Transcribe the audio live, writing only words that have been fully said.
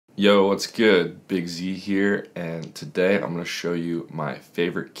Yo, what's good? Big Z here, and today I'm going to show you my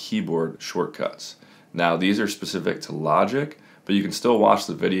favorite keyboard shortcuts. Now, these are specific to Logic, but you can still watch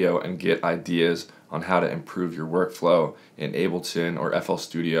the video and get ideas on how to improve your workflow in Ableton or FL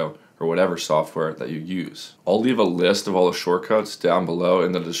Studio or whatever software that you use. I'll leave a list of all the shortcuts down below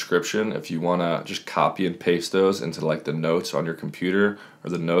in the description if you want to just copy and paste those into like the notes on your computer or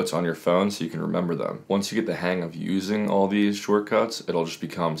the notes on your phone so you can remember them. Once you get the hang of using all these shortcuts, it'll just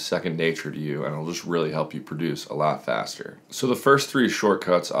become second nature to you and it'll just really help you produce a lot faster. So the first three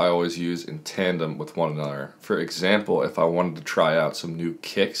shortcuts I always use in tandem with one another. For example, if I wanted to try out some new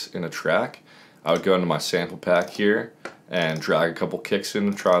kicks in a track, I would go into my sample pack here and drag a couple kicks in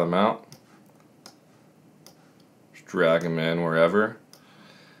to try them out. Just drag them in wherever.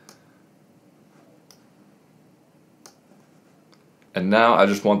 And now I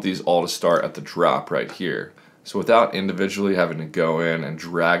just want these all to start at the drop right here. So without individually having to go in and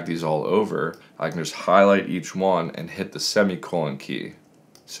drag these all over, I can just highlight each one and hit the semicolon key.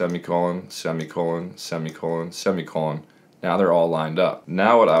 Semicolon, semicolon, semicolon, semicolon. Now they're all lined up.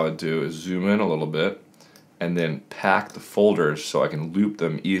 Now what I would do is zoom in a little bit and then pack the folders so I can loop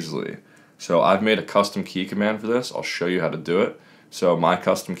them easily. So I've made a custom key command for this. I'll show you how to do it. So my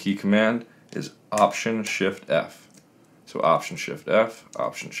custom key command is option+shift+F. So option+shift+F,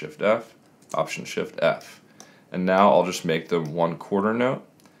 option+shift+F, option+shift+F. And now I'll just make them one quarter note.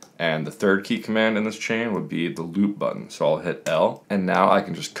 And the third key command in this chain would be the loop button. So I'll hit L. And now I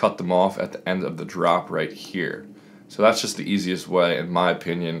can just cut them off at the end of the drop right here. So that's just the easiest way, in my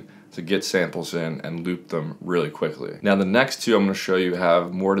opinion, to get samples in and loop them really quickly. Now the next two I'm going to show you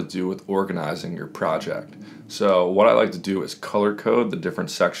have more to do with organizing your project. So what I like to do is color code the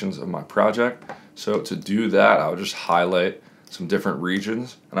different sections of my project. So to do that, I would just highlight some different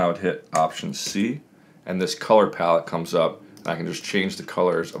regions and I would hit option+C, and this color palette comes up and I can just change the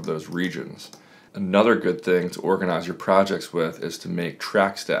colors of those regions. Another good thing to organize your projects with is to make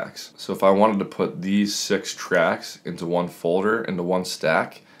track stacks. So if I wanted to put these 6 tracks into one folder, into one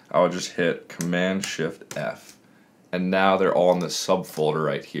stack, I would just hit command+shift+F. And now they're all in this subfolder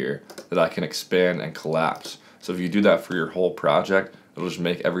right here that I can expand and collapse. So if you do that for your whole project, it'll just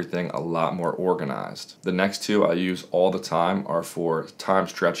make everything a lot more organized. The next two I use all the time are for time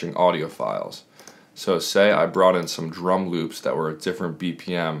stretching audio files. So say I brought in some drum loops that were a different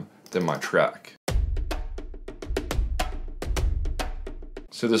BPM than my track.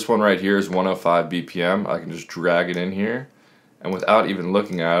 So this one right here is 105 BPM. I can just drag it in here, and without even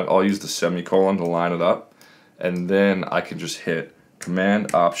looking at it, I'll use the semicolon to line it up, and then I can just hit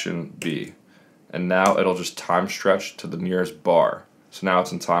command+option+B, and now it'll just time stretch to the nearest bar. So now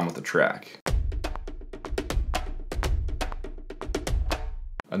it's in time with the track.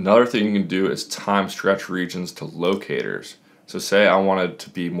 Another thing you can do is time stretch regions to locators. So say I wanted to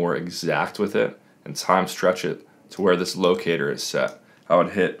be more exact with it and time stretch it to where this locator is set. I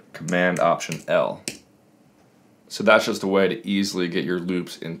would hit command+option+L. So that's just a way to easily get your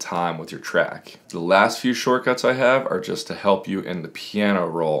loops in time with your track. The last few shortcuts I have are just to help you in the piano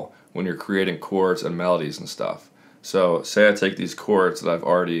roll when you're creating chords and melodies and stuff. So say I take these chords that I've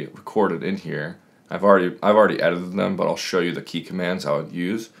already recorded in here. I've already edited them, but I'll show you the key commands I would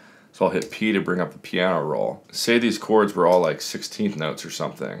use. So I'll hit P to bring up the piano roll. Say these chords were all like 16th notes or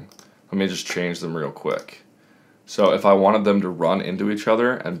something. Let me just change them real quick. So if I wanted them to run into each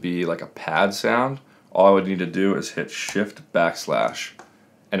other and be like a pad sound, all I would need to do is hit Shift \,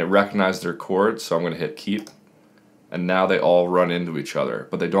 and it recognized their chords, so I'm going to hit Keep, and now they all run into each other,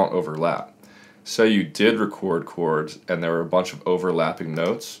 but they don't overlap. So you did record chords and there were a bunch of overlapping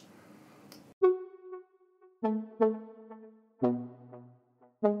notes.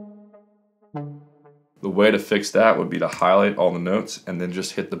 The way to fix that would be to highlight all the notes and then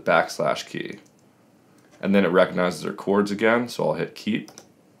just hit the \ key. And then it recognizes their chords again, so I'll hit Keep.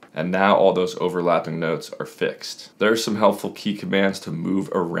 And now all those overlapping notes are fixed. There are some helpful key commands to move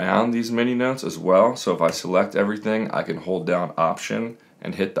around these MIDI notes as well. So if I select everything, I can hold down Option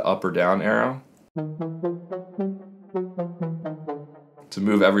and hit the up or down arrow to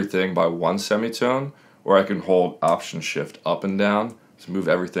move everything by one semitone, or I can hold Option+shift up and down to move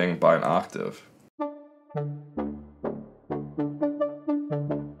everything by an octave.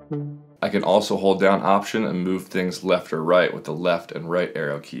 I can also hold down Option and move things left or right with the left and right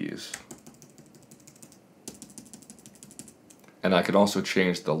arrow keys. And I can also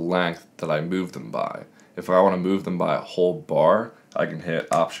change the length that I move them by. If I want to move them by a whole bar, I can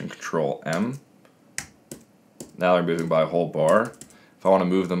hit Option+Control+M. Now they're moving by a whole bar. If I want to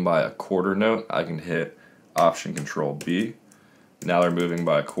move them by a quarter note, I can hit Option+Control+B. Now they're moving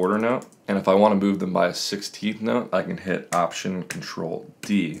by a quarter note. And if I want to move them by a 16th note, I can hit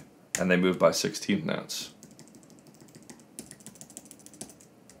Option+Control+D and they move by 16th notes.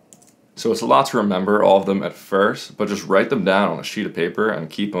 So it's a lot to remember, all of them at first, but just write them down on a sheet of paper and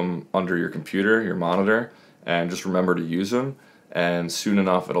keep them under your computer, your monitor, and just remember to use them, and soon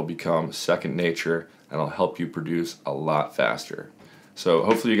enough it'll become second nature and it'll help you produce a lot faster. So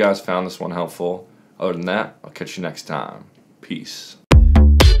hopefully you guys found this one helpful. Other than that, I'll catch you next time. Peace.